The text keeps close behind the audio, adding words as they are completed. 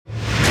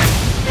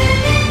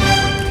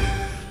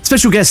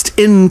Special guest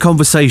in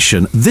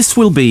conversation. This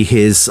will be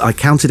his, I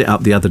counted it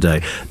up the other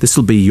day, this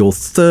will be your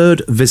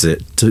third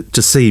visit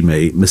to see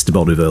me, Mr.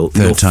 Bonneville.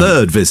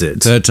 Third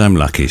visit. Third time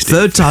lucky, Steve.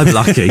 Third time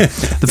lucky.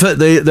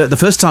 The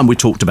first time we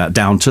talked about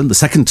Downton, the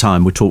second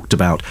time we talked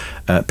about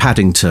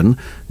Paddington.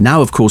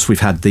 Now, of course,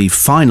 we've had the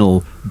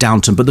final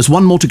Downton, but there's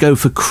one more to go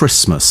for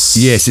Christmas.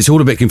 Yes, it's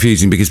all a bit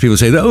confusing because people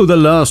say, oh, the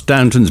last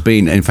Downton's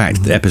been, in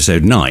fact,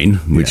 episode 9,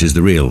 which is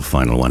the real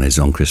final one, is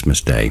on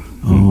Christmas Day.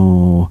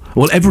 Oh.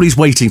 Well, everybody's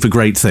waiting for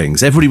great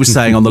things. Everybody was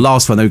saying on the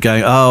last one, they were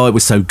going, oh, it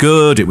was so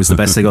good, it was the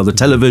best thing on the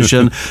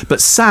television.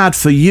 But sad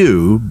for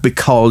you,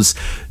 because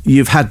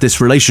you've had this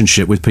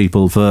relationship with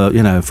people for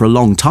a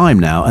long time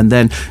now, and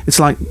then it's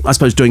like, I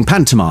suppose, doing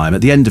pantomime.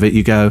 At the end of it,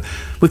 you go,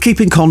 we'll keep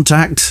in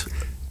contact.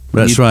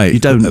 That's right. You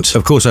don't.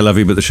 Of course I love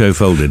you, but the show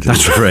folded.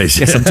 That's the phrase.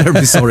 Yes, I'm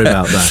terribly sorry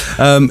about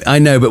that. I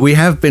know, but we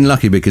have been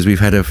lucky because we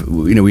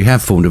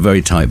have formed a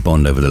very tight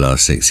bond over the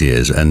last 6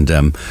 years,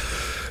 and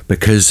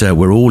because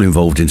we're all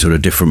involved in sort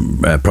of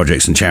different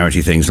projects and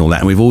charity things and all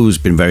that, and we've always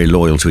been very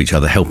loyal to each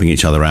other, helping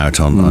each other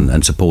out on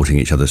and supporting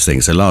each other's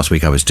things. So last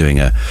week I was doing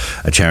a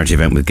charity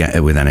event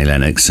with Annie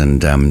Lennox,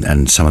 and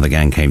some of the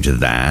gang came to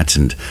that,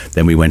 and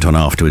then we went on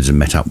afterwards and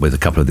met up with a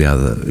couple of the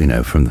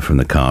other, from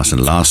the cast.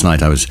 And last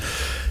night I was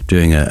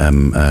doing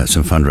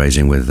some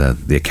fundraising with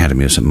the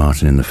Academy of St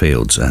Martin in the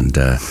Fields, and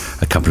a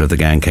couple of the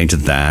gang came to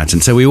that,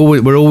 and so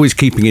we're always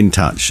keeping in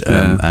touch,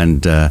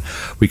 and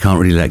we can't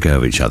really let go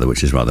of each other,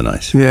 which is rather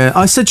nice. Yeah,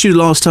 I said to you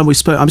last time we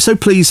spoke, I'm so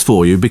pleased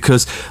for you,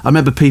 because I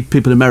remember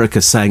people in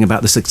America saying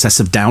about the success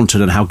of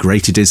Downton and how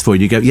great it is for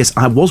you. You go, yes,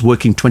 I was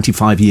working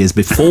 25 years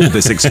before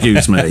this,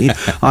 excuse me.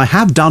 I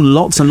have done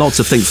lots and lots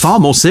of things, far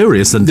more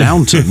serious than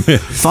Downton,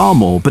 far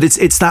more, but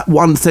it's that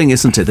one thing,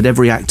 isn't it, that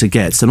every actor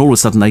gets, and all of a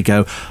sudden they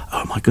go,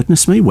 oh my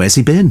goodness me, where's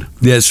he been?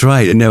 That's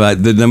right. No,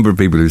 the number of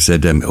people who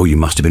said, oh, you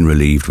must have been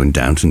relieved when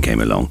Downton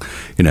came along.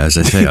 As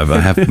I say, I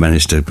have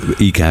managed to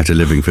eke out a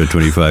living for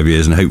 25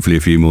 years and hopefully a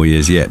few more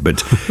years yet.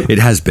 But it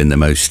has been the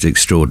most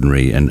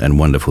extraordinary and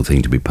wonderful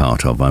thing to be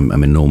part of.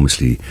 I'm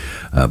enormously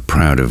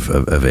proud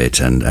of it,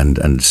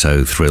 and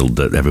so thrilled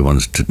that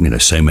everyone's,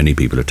 so many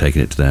people have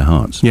taken it to their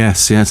hearts.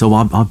 Yes. Oh,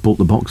 I bought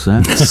the box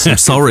there.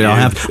 Sorry, I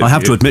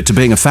have to admit to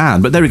being a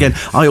fan. But there again,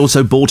 I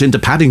also bought into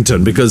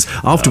Paddington, because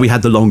after we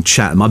had the long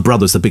chat, my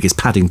brother's the biggest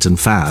Paddington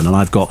fan, and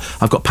I've got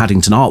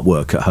Paddington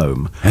artwork at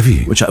home. Have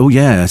you?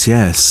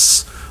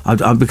 Yes.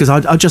 Because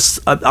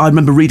I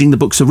remember reading the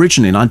books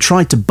originally, and I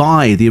tried to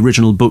buy the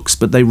original books,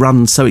 but they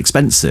run so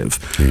expensive,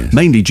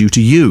 mainly due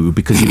to you,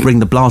 because you bring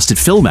the blasted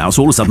film out,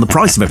 so all of a sudden the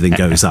price of everything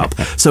goes up.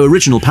 So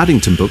original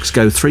Paddington books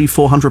go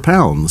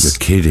 £300-400. You're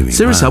kidding me.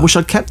 Seriously, wow. I wish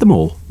I'd kept them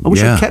all. I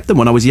wish I'd kept them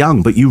when I was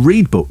young, but you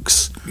read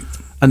books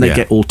and they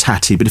get all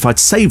tatty, but if I'd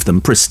saved them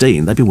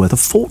pristine, they'd be worth a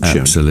fortune.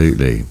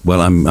 Absolutely.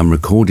 Well, I'm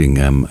recording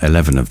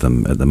 11 of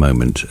them at the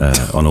moment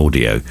on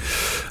audio,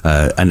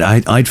 and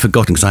I'd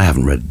forgotten, because I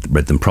haven't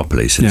read them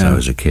properly since I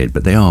was a kid,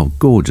 but they are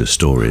gorgeous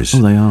stories.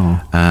 Oh, they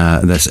are.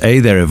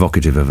 They're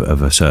evocative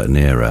of a certain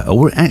era,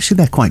 or actually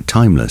they're quite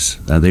timeless.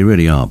 They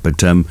really are.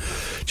 But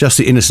just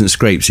the innocent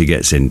scrapes he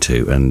gets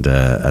into, and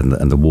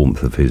the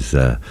warmth of his.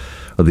 And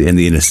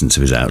the innocence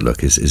of his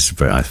outlook is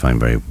very, I find,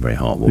 very, very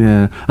heartwarming.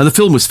 Yeah, and the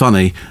film was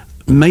funny,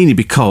 mainly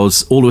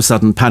because all of a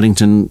sudden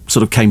Paddington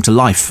sort of came to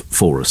life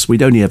for us.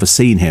 We'd only ever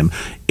seen him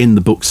in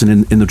the books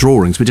and in the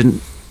drawings. We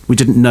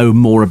didn't know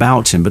more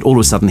about him, but all of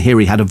a sudden here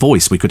he had a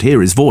voice. We could hear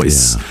his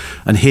voice,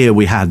 and here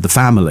we had the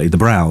family, the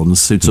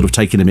Browns, who'd sort of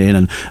taken him in,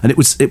 and it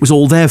was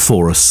all there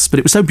for us. But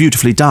it was so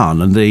beautifully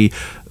done,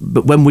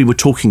 but when we were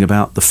talking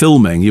about the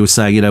filming, you were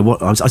saying,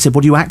 what I said,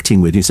 what are you acting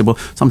with? And you said, well,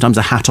 sometimes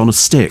a hat on a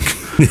stick,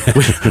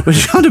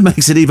 which kind of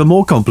makes it even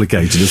more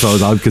complicated as far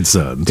as I'm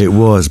concerned. It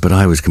was, but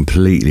I was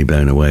completely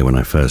blown away when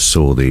I first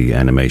saw the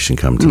animation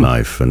come to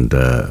life, and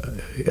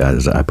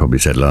as I probably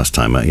said last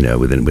time,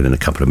 within a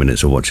couple of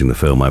minutes of watching the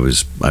film, I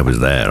was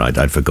there.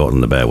 I'd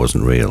forgotten the bear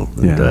wasn't real.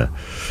 And,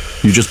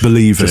 you just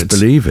believe it. Just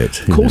believe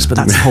it. Of course, but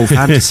that's the whole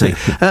fantasy.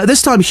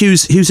 This time,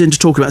 Hugh's in to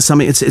talk about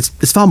something.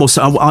 It's far more.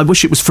 I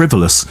wish it was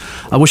frivolous.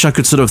 I wish I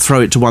could sort of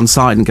throw it to one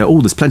side and go,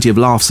 oh, there's plenty of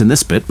laughs in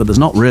this bit, but there's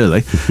not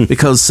really,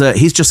 because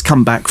he's just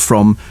come back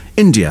from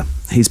India.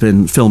 He's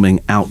been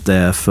filming out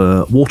there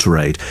for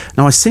WaterAid.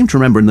 Now, I seem to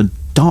remember in the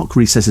dark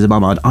recesses of my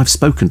mind, I've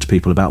spoken to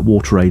people about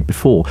WaterAid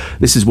before.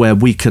 This is where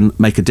we can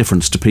make a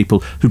difference to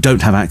people who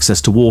don't have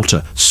access to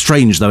water,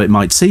 strange though it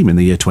might seem in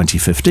the year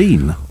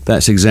 2015.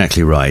 That's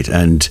exactly right.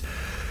 And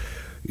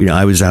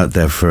I was out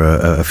there for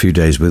a few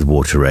days with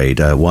WaterAid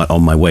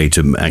on my way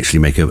to actually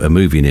make a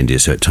movie in India,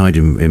 so it tied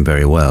in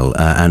very well,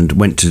 and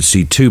went to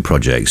see two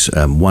projects.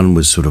 One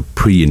was sort of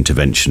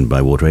pre-intervention by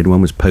WaterAid,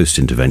 one was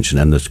post-intervention,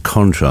 and the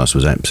contrast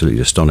was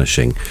absolutely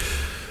astonishing.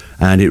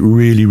 And it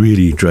really,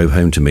 really drove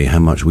home to me how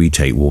much we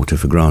take water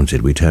for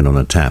granted. We turn on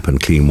a tap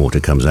and clean water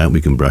comes out.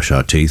 We can brush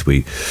our teeth.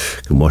 We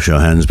can wash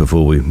our hands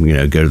before we,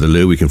 go to the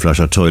loo. We can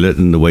flush our toilet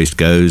and the waste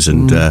goes.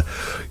 And,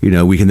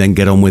 we can then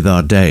get on with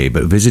our day.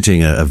 But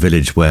visiting a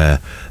village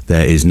where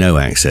there is no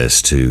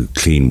access to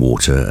clean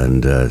water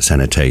and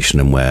sanitation,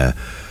 and where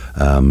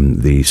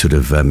the sort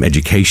of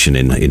education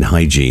in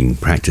hygiene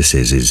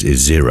practices is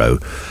zero.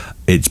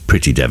 It's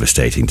pretty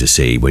devastating to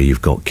see where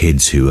you've got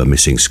kids who are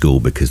missing school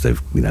because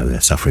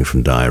they're suffering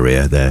from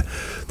diarrhea.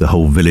 The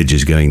whole village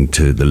is going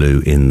to the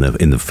loo in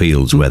the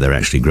fields where they're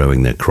actually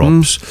growing their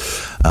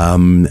crops,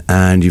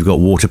 and you've got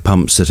water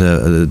pumps that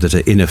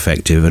are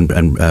ineffective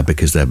and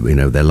because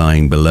they're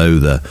lying below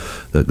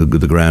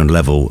the ground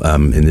level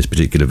in this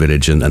particular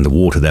village, and the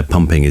water they're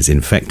pumping is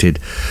infected.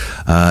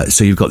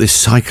 So you've got this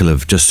cycle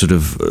of just sort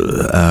of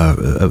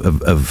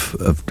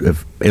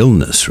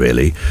illness,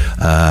 really,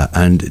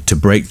 and to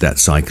break that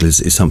cycle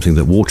is something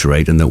that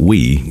WaterAid and that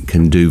we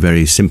can do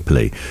very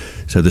simply.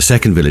 So the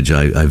second village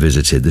I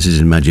visited, this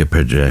is in Madhya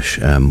Pradesh,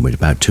 which is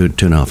about two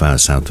and a half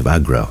hours south of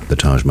Agra, the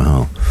Taj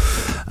Mahal.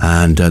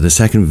 And the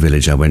second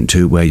village I went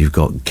to, where you've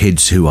got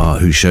kids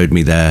who showed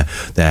me their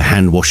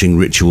hand washing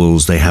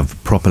rituals. They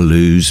have proper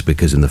loos,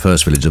 because in the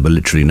first village there were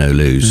literally no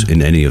loos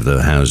in any of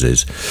the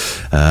houses.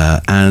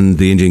 And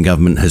the Indian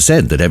government has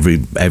said that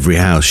every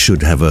house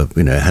should have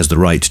has the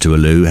right to a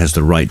loo, has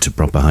the right to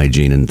proper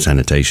hygiene and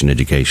sanitation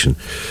education.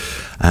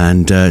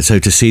 And so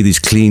to see these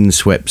clean,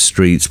 swept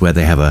streets where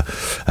they have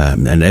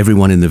and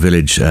everyone in the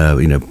village,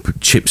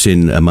 chips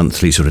in a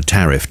monthly sort of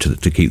tariff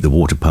to keep the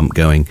water pump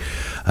going.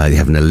 They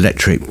have an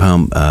electric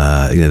pump.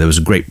 There was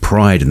a great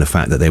pride in the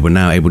fact that they were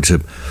now able to,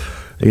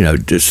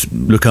 just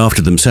look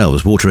after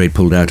themselves. WaterAid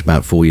pulled out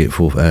about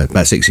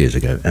 6 years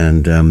ago,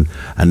 and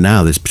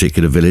now this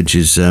particular village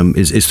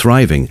is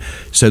thriving.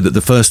 So that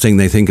the first thing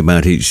they think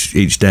about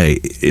each day,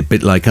 a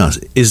bit like us,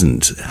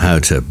 isn't how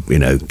to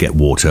get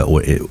water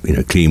or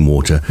clean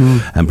water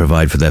and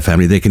provide for their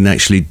family. They can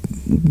actually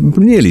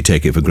nearly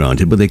take it for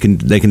granted, but they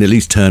can at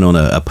least turn on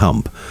a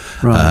pump,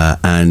 right.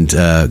 And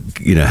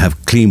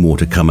have clean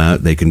water come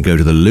out. They can go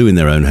to the loo in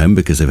their own home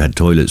because they've had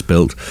toilets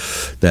built.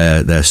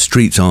 Their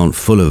streets aren't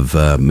full of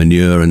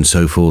manure and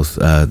so forth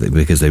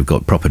because they've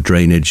got proper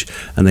drainage,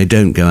 and they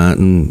don't go out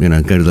and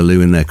go to the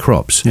loo in their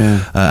crops.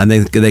 And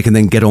they can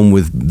then get on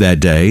with their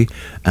day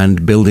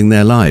and building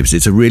their lives.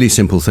 It's a really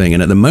simple thing,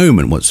 and at the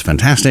moment what's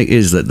fantastic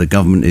is that the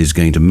government is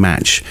going to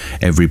match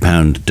every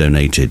pound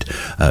donated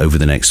over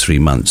the next 3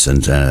 months,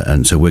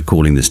 and so we're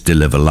calling this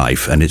Deliver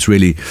Life, and it's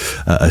really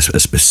a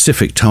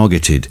specific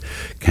targeted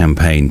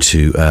campaign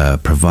to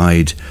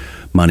provide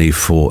money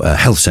for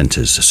health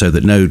centres so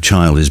that no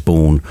child is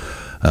born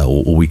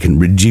or we can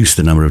reduce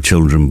the number of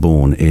children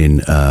born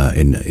in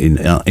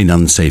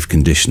unsafe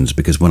conditions,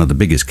 because one of the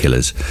biggest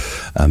killers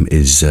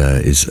is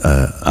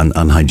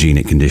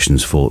unhygienic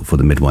conditions for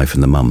the midwife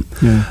and the mum.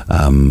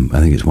 I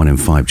think it's 1 in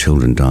 5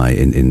 children die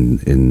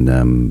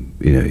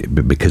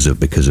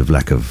because of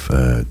lack of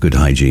good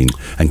hygiene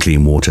and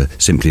clean water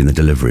simply in the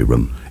delivery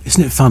room.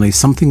 Isn't it funny?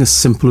 Something as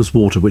simple as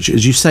water, which,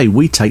 as you say,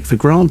 we take for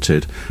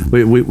granted.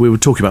 We were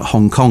talking about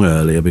Hong Kong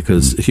earlier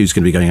because Hugh's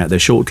going to be going out there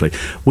shortly.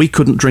 We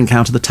couldn't drink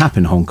out of the tap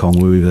in Hong Kong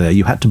when we were there.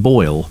 You had to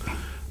boil.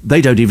 They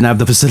don't even have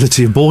the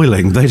facility of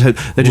boiling. They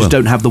just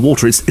don't have the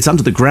water. It's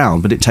under the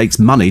ground, but it takes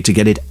money to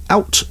get it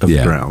out of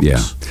the ground.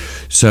 Yeah.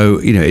 So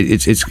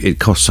it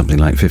costs something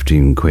like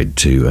 15 quid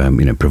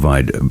to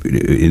provide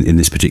in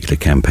this particular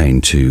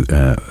campaign to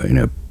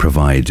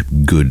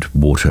provide good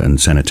water and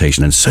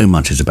sanitation, and so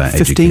much is about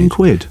 15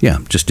 quid. Yeah,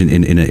 just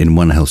in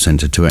one health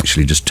centre to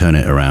actually just turn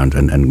it around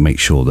and make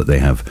sure that they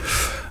have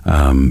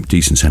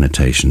decent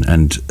sanitation.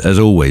 And as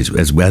always,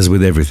 as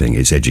with everything,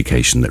 it's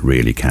education that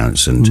really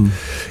counts. And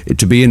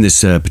to be in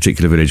this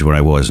particular village where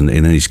I was, and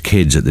these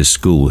kids at this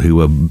school who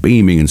were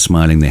beaming and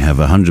smiling, they have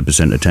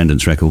 100%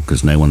 attendance record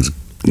because no one's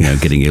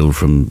getting ill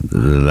from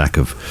the lack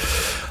of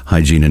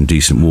hygiene and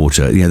decent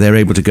water. They're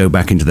able to go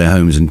back into their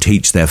homes and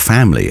teach their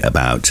family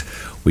about,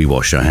 we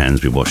wash our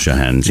hands,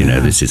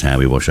 this is how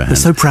we wash our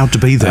hands. They're so proud to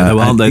be there, though,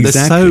 aren't they?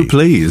 Exactly. They're so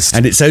pleased.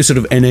 And it's so sort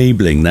of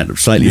enabling, that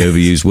slightly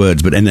overused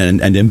words, but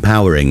and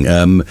empowering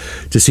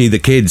to see the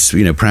kids,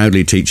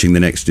 proudly teaching the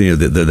next,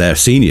 their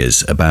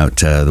seniors about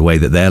the way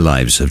that their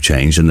lives have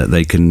changed and that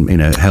they can,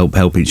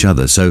 help each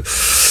other. So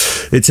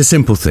it's a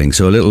simple thing.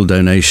 So a little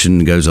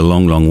donation goes a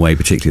long, long way,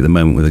 particularly at the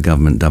moment with the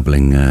government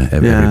doubling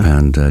every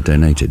pound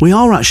donated. We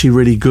are actually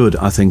really good,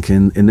 I think,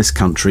 in this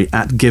country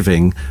at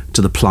giving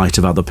to the plight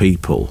of other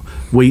people.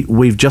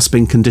 We've just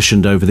been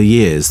conditioned over the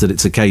years that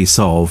it's a case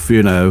of,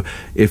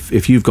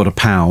 if you've got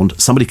 £1,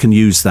 somebody can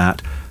use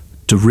that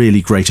to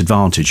really great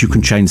advantage. You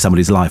can change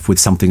somebody's life with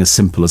something as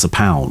simple as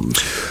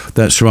 £1.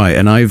 That's right.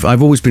 And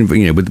I've always been,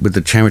 with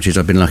the charities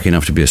I've been lucky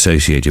enough to be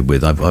associated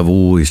with, I've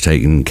always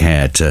taken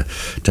care to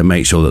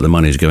make sure that the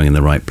money is going in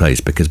the right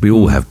place, because we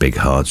all have big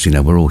hearts.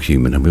 We're all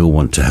human and we all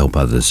want to help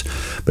others.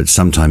 But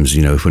sometimes,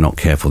 if we're not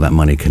careful, that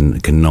money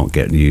can not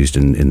get used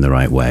in the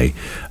right way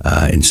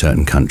in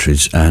certain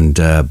countries. And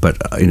but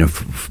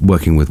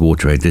working with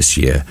WaterAid this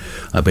year,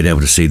 I've been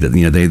able to see that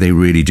they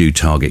really do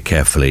target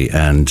carefully,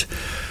 and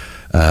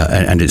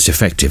and it's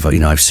effective.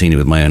 I've seen it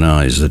with my own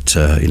eyes that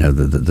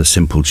the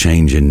simple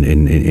change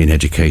in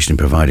education, in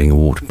providing a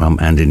water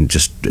pump, and in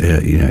just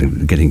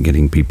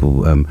getting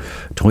people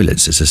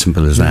toilets. It's as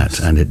simple as that,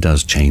 and it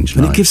does change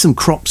lives. And it gives them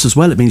crops as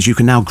well. It means you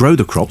can now grow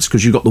the crops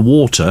because you've got the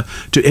water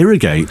to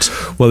irrigate.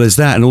 Well, there's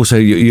that, and also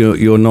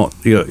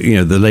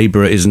the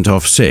labourer isn't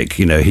off sick.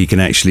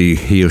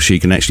 He or she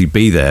can actually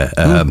be there.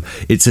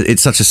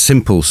 It's such a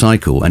simple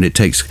cycle, and it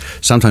takes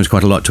sometimes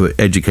quite a lot to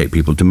educate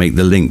people to make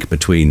the link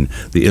between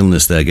the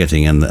illness they're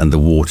getting and the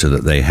water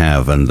that they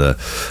have and the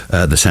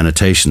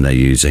sanitation they're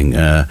using.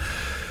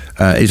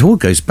 It all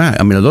goes back.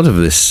 I mean, a lot of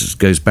this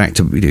goes back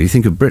to you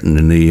think of Britain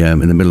in the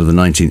middle of the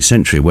 19th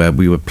century, where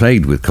we were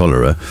plagued with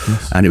cholera,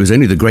 and it was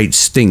only the Great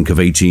Stink of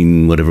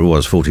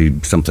 40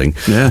 something.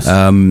 Yes.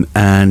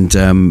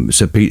 Not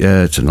Sir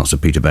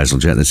Peter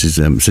Bazalgette. This is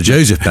Sir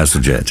Joseph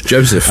Bazalgette.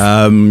 Joseph.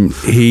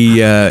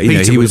 He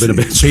was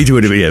Peter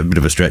would have been a bit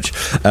of a stretch.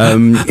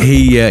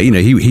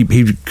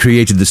 He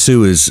created the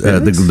sewers,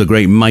 the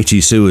great mighty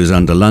sewers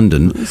under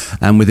London,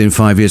 and within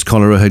 5 years,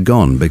 cholera had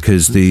gone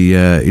because the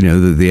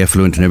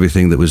effluent and everything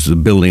that was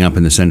building up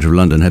in the centre of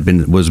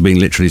London was being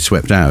literally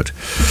swept out.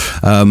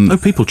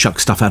 People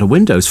chuck stuff out of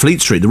windows. Fleet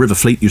Street, the River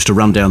Fleet used to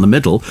run down the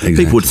middle. Exactly.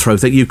 People would throw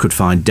things. You could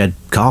find dead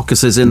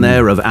carcasses in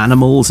there of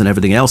animals and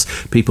everything else.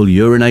 People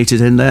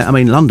urinated in there. I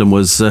mean, London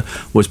was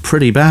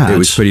pretty bad. It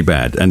was pretty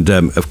bad, and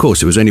of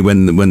course, it was only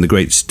when the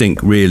Great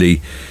Stink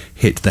really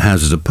hit the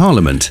Houses of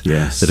Parliament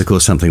that, of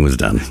course, something was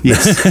done.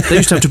 Yes, they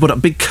used to have to put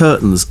up big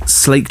curtains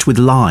slaked with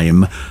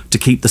lime to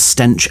keep the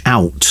stench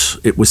out.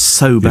 It was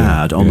so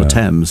bad on the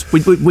Thames.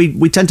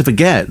 We tend to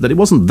forget that it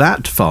wasn't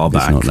that far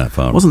back. It's not that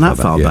far. It wasn't that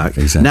far back.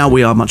 Exactly. Now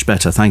we are much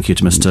better. Thank you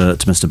to Mr.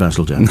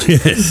 Bazalgette.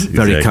 Yes,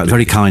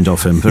 very kind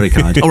of him. Very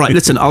kind. All right,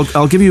 listen,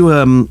 I'll give you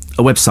a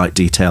website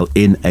detail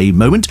in a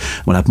moment.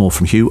 We'll have more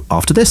from Hugh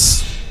after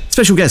this.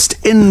 Special guest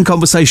in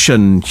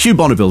conversation, Hugh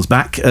Bonneville's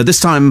back.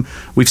 This time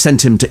we've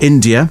sent him to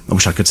India. I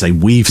wish I could say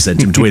we've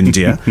sent him to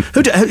India.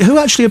 Who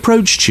actually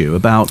approached you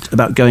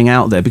about going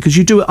out there? Because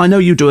I know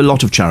you do a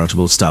lot of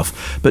charitable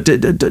stuff, but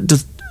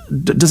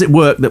does it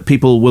work that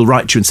people will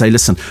write to you and say,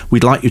 listen,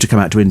 we'd like you to come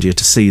out to India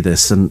to see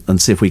this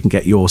and see if we can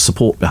get your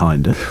support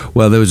behind it?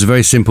 Well, there was a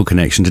very simple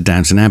connection to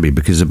Downton Abbey,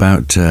 because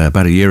about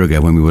a year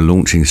ago when we were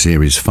launching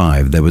Series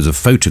 5, there was a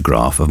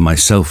photograph of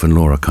myself and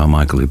Laura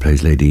Carmichael, who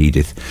plays Lady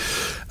Edith,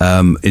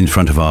 in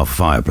front of our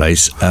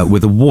fireplace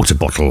with a water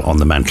bottle on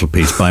the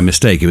mantelpiece by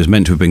mistake. It was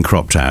meant to have been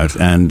cropped out,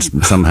 and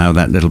somehow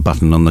that little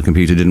button on the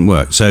computer didn't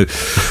work. So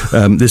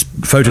this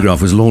photograph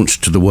was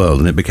launched to the world,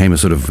 and it became a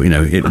sort of,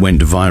 it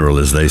went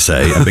viral, as they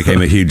say, and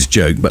became a huge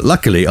joke. But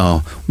luckily,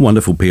 our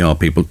wonderful PR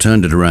people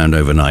turned it around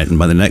overnight, and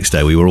by the next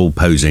day, we were all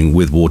posing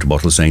with water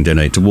bottles saying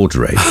donate to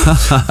WaterAid.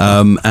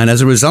 And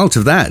as a result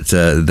of that,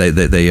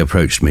 they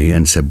approached me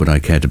and said, would I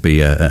care to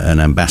be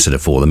an ambassador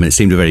for them? And it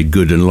seemed a very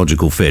good and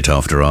logical fit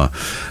after our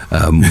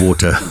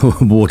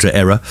water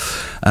era,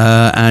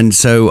 and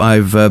so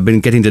I've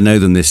been getting to know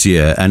them this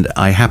year, and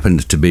I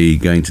happened to be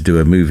going to do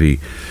a movie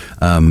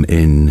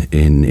in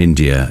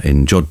India,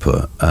 in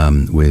Jodhpur,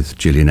 with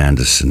Gillian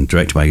Anderson,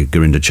 directed by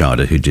Gurinder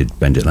Chadha, who did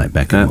Bend It Like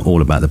Beckham,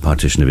 all about the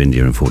partition of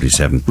India in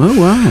 47. Oh,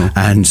 wow.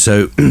 And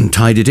so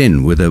tied it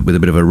in with a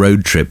bit of a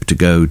road trip to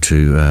go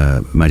to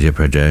Madhya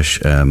Pradesh,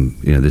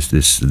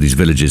 these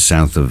villages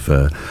south of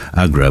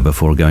Agra,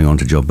 before going on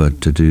to Jodhpur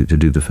to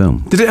do the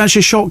film. Did it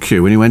actually shock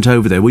you when you went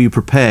over there? Were you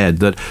prepared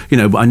that,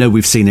 I know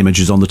we've seen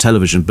images on the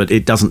television, but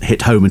it doesn't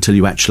hit home until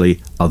you actually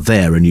are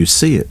there and you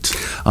see it?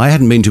 I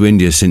hadn't been to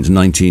India since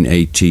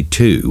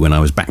 1982, when I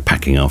was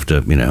backpacking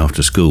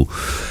after school,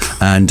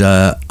 and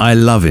I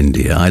love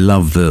India. I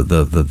love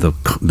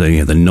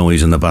the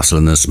noise and the bustle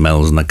and the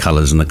smells and the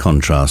colours and the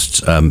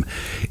contrasts.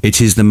 It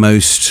is the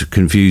most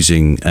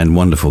confusing and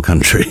wonderful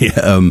country.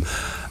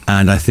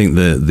 And I think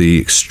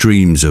the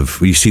extremes of,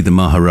 you see the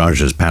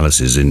Maharajas'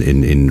 palaces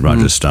in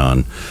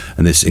Rajasthan,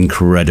 and this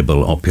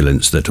incredible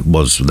opulence that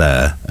was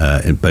there,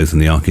 both in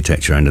the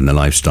architecture and in the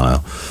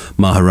lifestyle.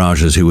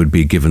 Maharajas who would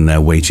be given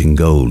their weight in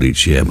gold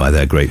each year by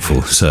their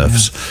grateful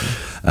serfs.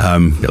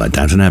 Like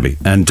Downton Abbey,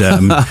 and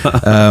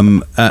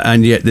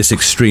yet this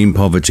extreme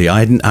poverty. I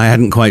hadn't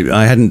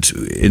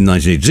in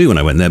 1982 when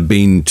I went there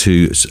been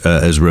to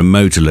as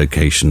remote a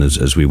location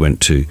as we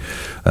went to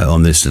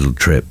on this little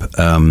trip,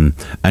 and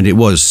it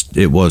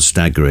was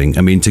staggering.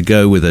 I mean, to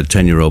go with a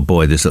 10-year-old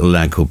boy, this little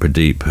lad called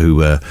Pradeep,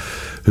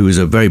 who is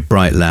a very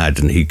bright lad,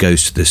 and he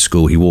goes to this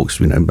school. He walks,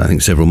 I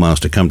think several miles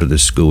to come to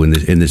this school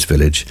in this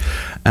village.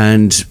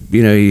 And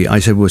I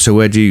said, well, so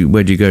where do you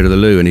go to the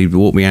loo? And he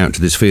walked me out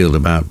to this field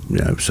about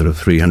sort of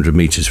 300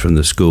 meters from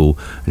the school,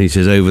 and he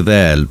says, over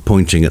there,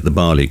 pointing at the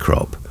barley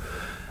crop.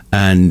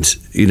 And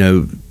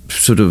I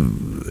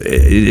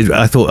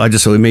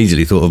just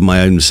immediately thought of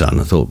my own son.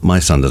 I thought, my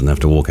son doesn't have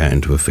to walk out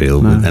into a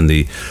field, and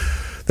the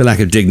the lack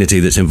of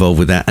dignity that's involved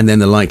with that, and then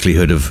the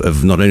likelihood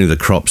of not only the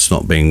crops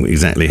not being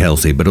exactly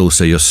healthy, but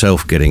also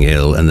yourself getting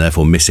ill and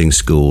therefore missing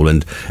school.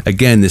 And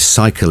again, this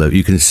cycle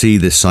you can see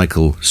this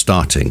cycle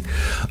starting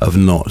of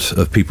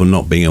people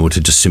not being able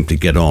to just simply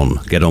get on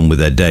with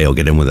their day or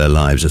get on with their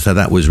lives. So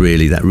that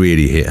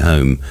really hit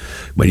home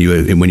when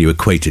you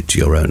equate it to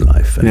your own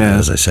life. And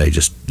as I say,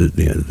 just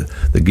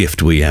the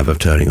gift we have of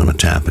turning on a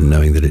tap and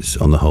knowing that it's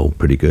on the whole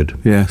pretty good.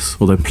 Yes,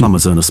 although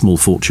plumbers earn a small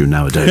fortune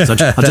nowadays. I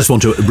just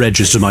want to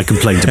register my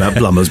complaint about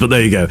plumbers, but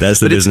there you go. That's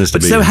the business to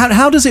be. So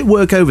how does it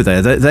work over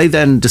there? They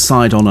then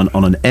decide on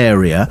an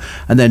area,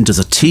 and then does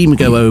a team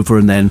go over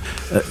and then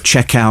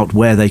check out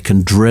where they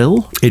can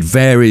drill? It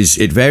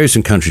varies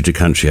from country to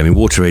country. I mean,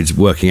 WaterAid's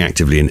working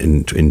actively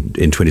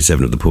in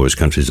 27 of the poorest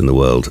countries in the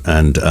world,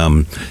 and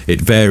it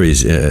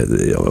varies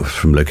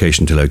from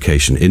location to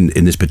location.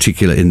 In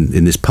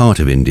this part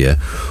of India,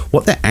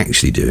 what they're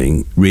actually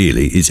doing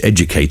really is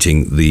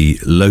educating the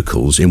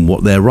locals in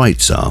what their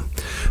rights are,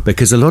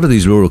 because a lot of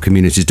these rural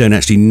communities don't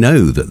actually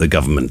know that the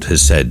government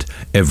has said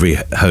every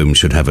home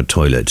should have a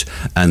toilet,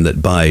 and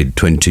that by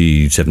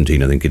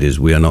 2017, I think it is,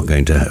 we are not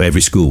going to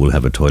every school will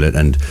have a toilet,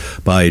 and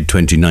by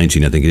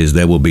 2019, I think it is,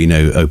 there will be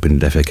no open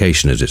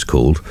defecation, as it's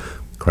called.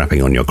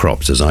 Crapping on your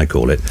crops, as I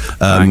call it.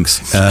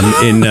 Thanks.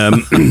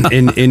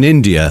 In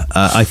India,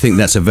 I think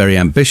that's a very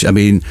ambitious. I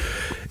mean,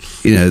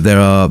 there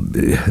are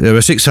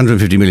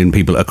 650 million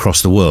people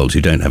across the world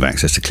who don't have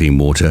access to clean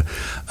water,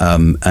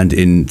 and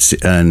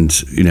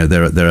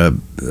there are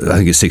I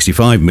think it's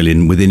 65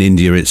 million within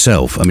India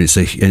itself. I mean,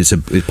 it's a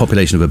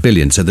population of 1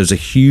 billion, so there's a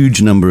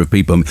huge number of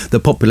people. I mean, the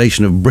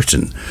population of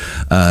Britain,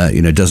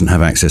 doesn't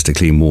have access to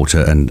clean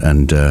water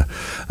and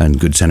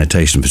good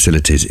sanitation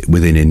facilities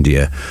within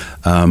India,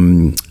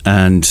 so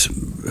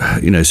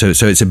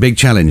it's a big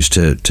challenge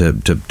to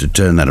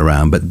turn that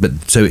around. But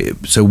so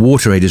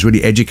WaterAid is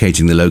really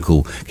educating the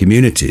local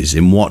communities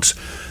in what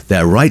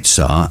their rights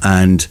are,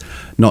 and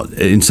not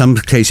in some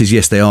cases,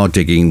 yes, they are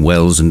digging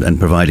wells and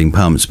providing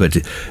pumps, but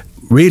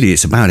really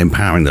it's about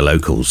empowering the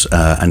locals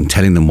and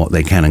telling them what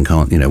they can and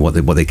can't,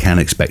 what they can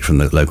expect from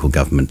the local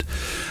government.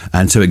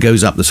 And so it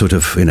goes up the sort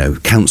of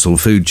council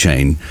food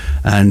chain,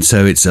 and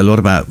so it's a lot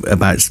about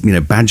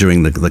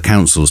badgering the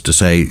councils to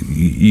say,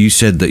 you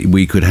said that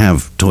we could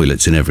have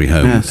toilets in every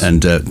home, yes,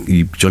 and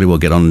you jolly well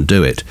get on and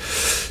do it.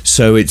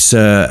 So it's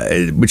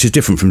which is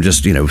different from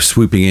just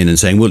swooping in and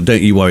saying, well,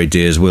 don't you worry,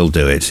 dears, we'll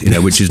do it.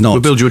 Which is not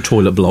we'll build you a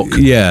toilet block.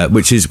 Yeah,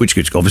 which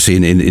obviously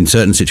in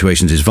certain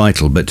situations is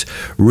vital, but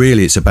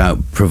really it's about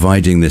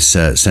providing this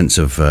sense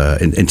of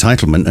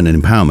entitlement and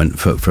empowerment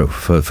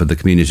for the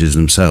communities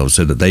themselves,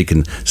 so that they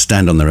can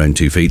stand on their own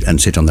 2 feet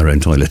and sit on their own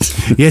toilet.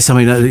 Yes, I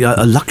mean,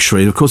 a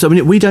luxury, of course. I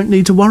mean, we don't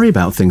need to worry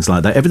about things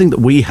like that. Everything that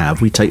we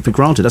have, we take for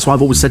granted. That's why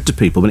I've always said to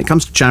people, when it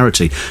comes to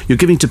charity, you're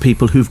giving to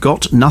people who've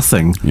got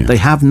nothing. Yeah. They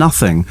have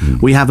nothing.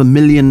 Mm. We have a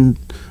million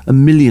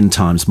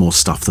times more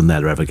stuff than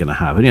they're ever going to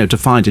have. And, to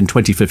find in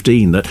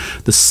 2015 that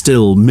there's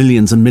still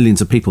millions and millions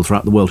of people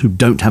throughout the world who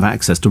don't have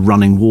access to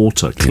running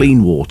water,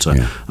 clean water.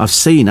 Yeah. I've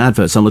seen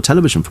adverts on the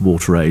television for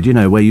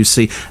WaterAid, where you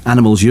see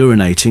animals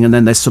urinating and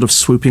then they're sort of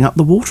swooping up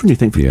the water, and you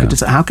think,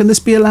 how can this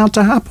be allowed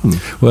to happen?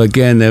 Well,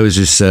 again, there was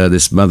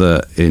this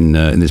mother in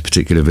this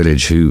particular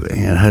village who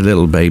her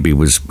little baby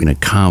was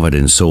covered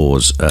in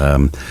sores.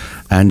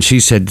 And she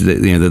said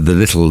that the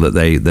little that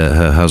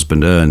her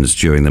husband earns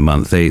during the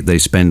month, they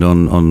spend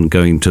on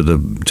going to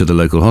the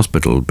local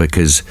hospital,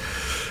 because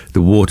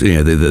the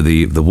water,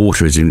 the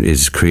water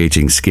is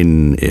creating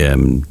skin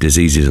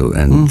diseases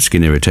and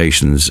skin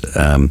irritations.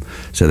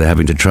 So they're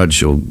having to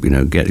trudge or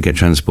get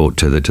transport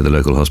to the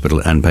local hospital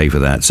and pay for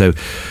that. So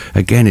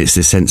again, it's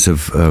this sense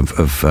of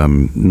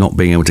not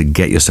being able to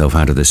get yourself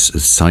out of this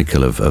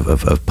cycle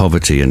of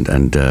poverty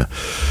and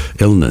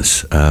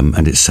illness.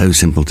 And it's so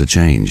simple to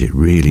change. It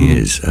really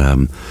is.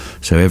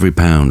 So every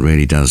pound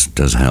really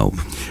does help.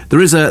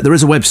 There is a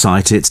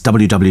website. It's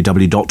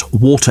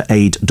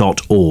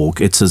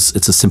www.wateraid.org. It's as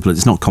simple.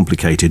 It's not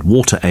complicated.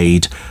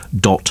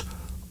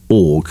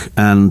 WaterAid.org,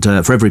 and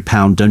for every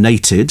pound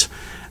donated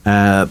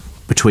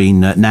between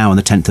now and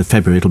the 10th of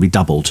February, it'll be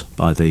doubled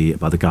by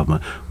the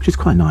government, which is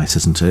quite nice,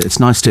 isn't it? It's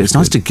nice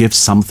to give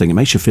something. It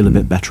makes you feel a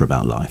bit better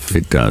about life.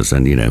 It does,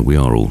 and we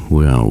are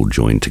all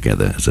joined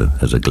together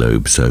as a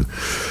globe. So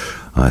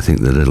I think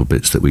the little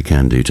bits that we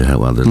can do to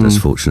help others less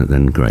fortunate,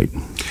 then great.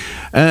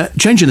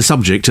 Changing the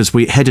subject as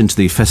we head into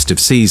the festive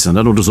season, I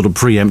don't want to sort of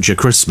preempt your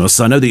Christmas.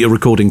 I know that you're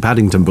recording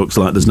Paddington books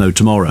like there's no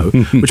tomorrow,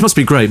 which must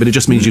be great, but it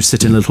just means you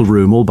sit in a little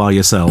room all by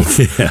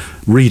yourself,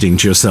 reading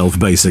to yourself,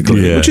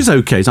 basically, which is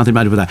okay. There's nothing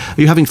bad with that.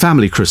 Are you having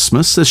family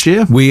Christmas this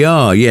year? We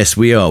are, yes,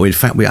 we are. In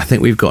fact, I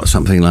think we've got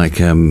something like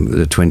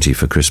the 20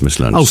 for Christmas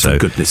lunch. Oh, for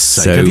goodness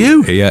sake, have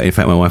you? Yeah, in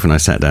fact, my wife and I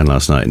sat down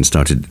last night and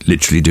started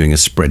literally doing a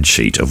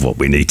spreadsheet of what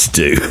we need to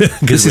do.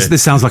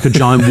 This sounds like a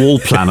giant wall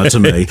planner to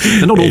me.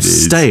 They're not all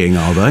staying,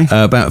 are they?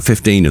 About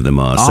 15 of them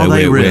are. So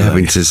we're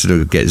having to sort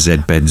of get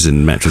Z beds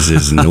and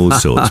mattresses and all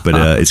sorts, but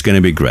it's going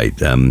to be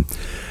great.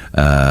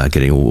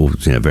 getting all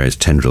various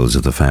tendrils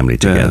of the family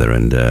together.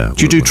 And do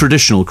you do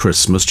traditional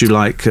Christmas? Do you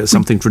like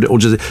something, or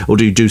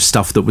do you do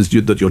stuff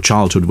that your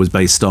childhood was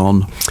based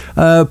on?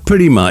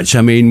 Pretty much.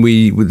 I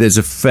mean, there's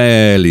a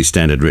fairly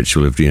standard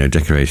ritual of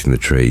decorating the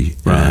tree,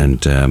 right.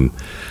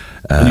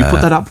 And you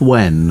put that up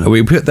when?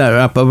 We put that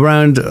up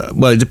around,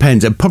 well, it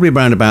depends. Probably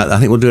around about, I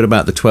think we'll do it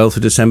about the 12th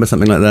of December,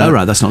 something like that. Oh,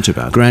 right, that's not too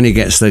bad. Granny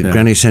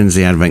sends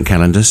the advent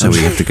calendar, so we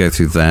have to go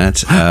through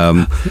that.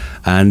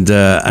 And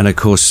of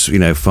course,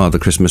 Father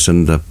Christmas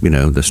and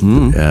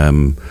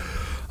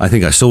I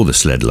think I saw the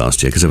sled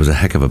last year because there was a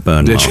heck of a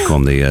burn mark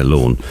on the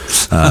lawn.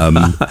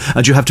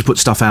 And you have to put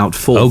stuff out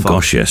for... Oh,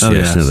 gosh, yes.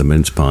 yes. No, the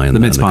mince pie and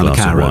the carrot,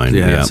 of wine.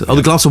 Yes. Yeah. Oh,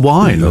 the glass of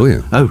wine. Oh,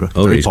 yeah. Oh,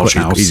 very posh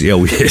house. Yes.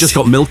 We just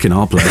got milk in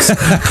our place.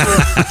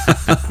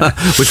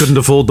 We couldn't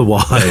afford the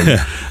wine.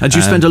 And do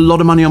you spend a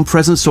lot of money on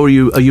presents, or are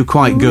you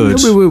quite good?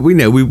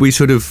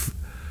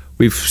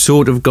 We've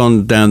sort of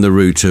gone down the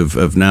route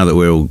of now that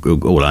we're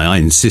all I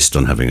insist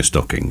on having a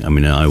stocking. I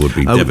mean, I would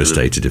be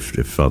devastated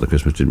if Father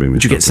Christmas didn't bring me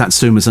a stocking. Did you get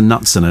satsumas and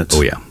nuts in it?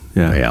 Oh, yeah.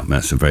 Yeah,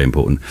 that's very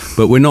important.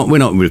 But we're not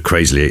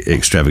crazily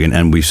extravagant,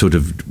 and we sort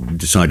of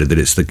decided that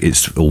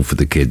it's all for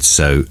the kids.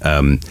 So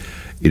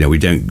we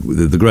don't.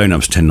 The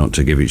grown-ups tend not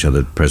to give each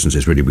other presents.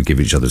 It's really we give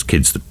each other's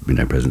kids the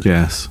presents.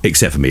 Yes.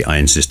 Except for me, I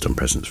insist on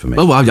presents for me.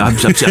 Oh, well,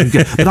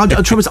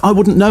 I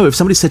wouldn't know if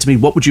somebody said to me,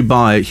 "What would you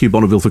buy Hugh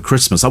Bonneville for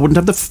Christmas?" I wouldn't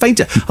have the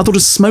faintest. I thought a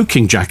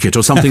smoking jacket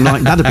or something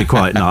like that'd be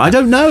quite nice. I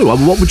don't know.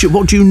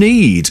 What do you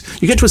need?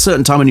 You get to a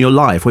certain time in your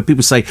life where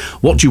people say,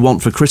 "What do you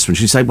want for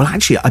Christmas?" You say, "Well,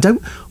 actually, I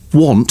don't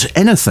want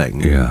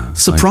anything." Yeah.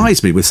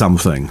 Surprise me with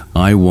something.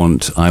 I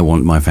want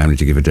my family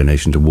to give a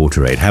donation to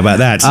WaterAid. How about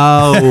that?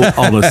 Oh,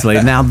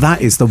 honestly, now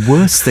that is the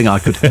worst thing I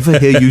could ever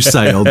hear you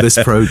say on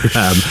this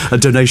programme. A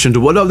donation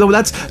to what? No,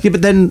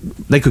 but then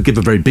they could give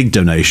a very big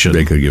donation.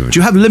 They could give it. Do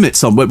you have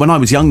limits on? When I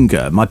was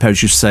younger, my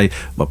parents used to say,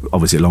 well,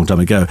 obviously a long time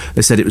ago,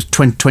 they said it was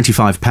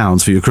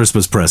 £25 for your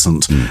Christmas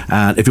present,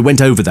 and if it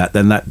went over that,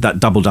 then that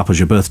doubled up as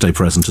your birthday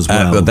present as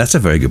well. Well, that's a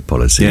very good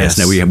policy. Yes.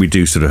 No, we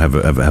do sort of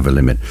have a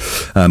limit.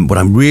 What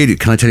I'm really,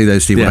 can I tell you though,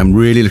 Steve? Yeah. What I'm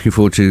really looking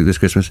forward to this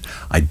Christmas,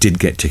 I did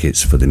get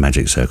tickets for the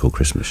Magic Circle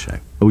Christmas show.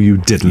 Oh, you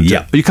didn't?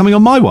 Yeah. Are you coming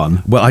on my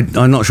one? Well,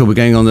 I'm not sure. We're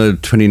going on the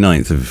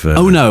 29th of...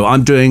 oh, no,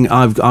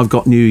 I've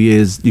got New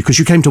Year's... Because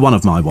you came to one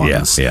of my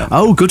ones. Yeah.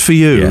 Oh, good for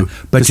you. Yeah.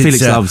 But Felix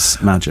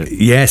loves magic.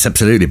 Yes,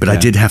 absolutely. But I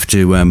did have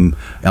to...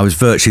 I was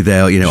virtually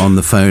there, on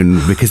the phone,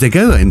 because they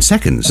go in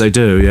seconds. They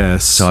do,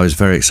 yes. So I was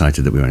very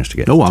excited that we managed to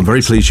get... Oh, I'm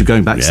very pleased you're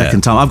going back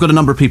second time. I've got a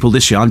number of people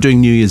this year. I'm doing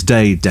New Year's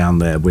Day down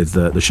there with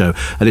the show,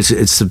 and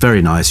it's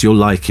very nice. You'll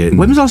like it.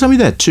 When was the last time you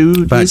were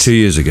there? About 2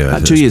 years ago.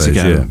 About 2 years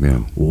ago.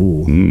 Yeah.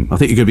 Ooh. I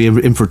think you're going to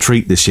be in for a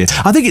treat this year.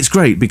 I think it's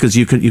great because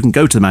you can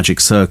go to the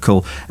Magic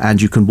Circle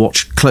and you can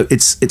watch.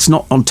 It's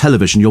not on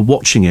television. You're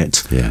watching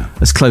it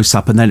as close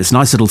up, and then it's a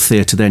nice little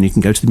theatre there, and you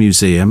can go to the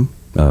museum.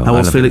 How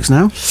old's Felix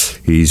now?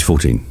 He's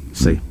 14.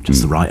 See,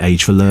 just the right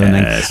age for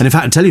learning. Yes. And in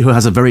fact, I'll tell you who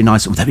has a very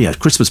nice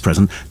Christmas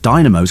present.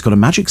 Dynamo's got a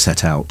magic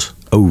set out.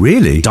 Oh,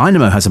 really?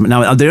 Dynamo has them.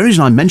 Now, the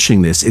reason I'm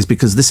mentioning this is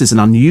because this is an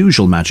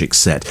unusual magic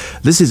set.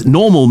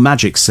 Normal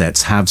magic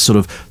sets have sort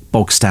of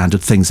bog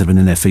standard things that have been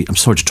in there for... I'm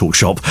sorry to talk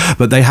shop,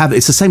 but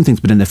it's the same thing's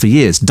been in there for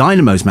years.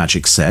 Dynamo's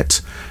magic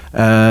set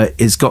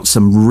is got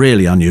some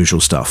really unusual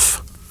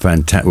stuff.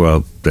 Fantastic.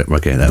 Well,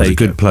 okay, that was a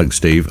good plug,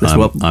 Steve.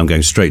 I'm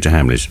going straight to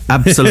Hamleys.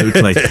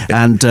 Absolutely.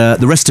 And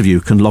the rest of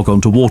you can log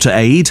on to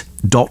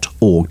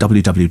wateraid.org,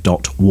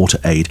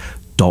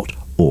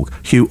 www.wateraid.org.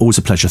 Hugh, always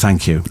a pleasure.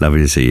 Thank you.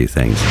 Lovely to see you.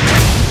 Thanks.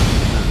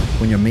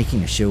 When you're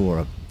making a show or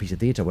a piece of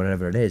theatre,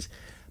 whatever it is,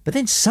 but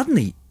then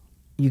suddenly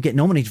you get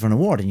nominated for an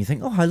award and you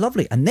think, oh, how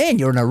lovely. And then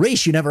you're in a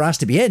race you never asked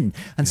to be in.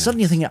 And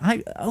suddenly you're thinking,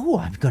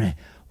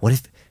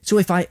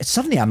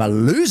 suddenly I'm a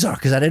loser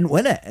because I didn't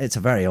win it. It's a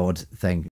very odd thing.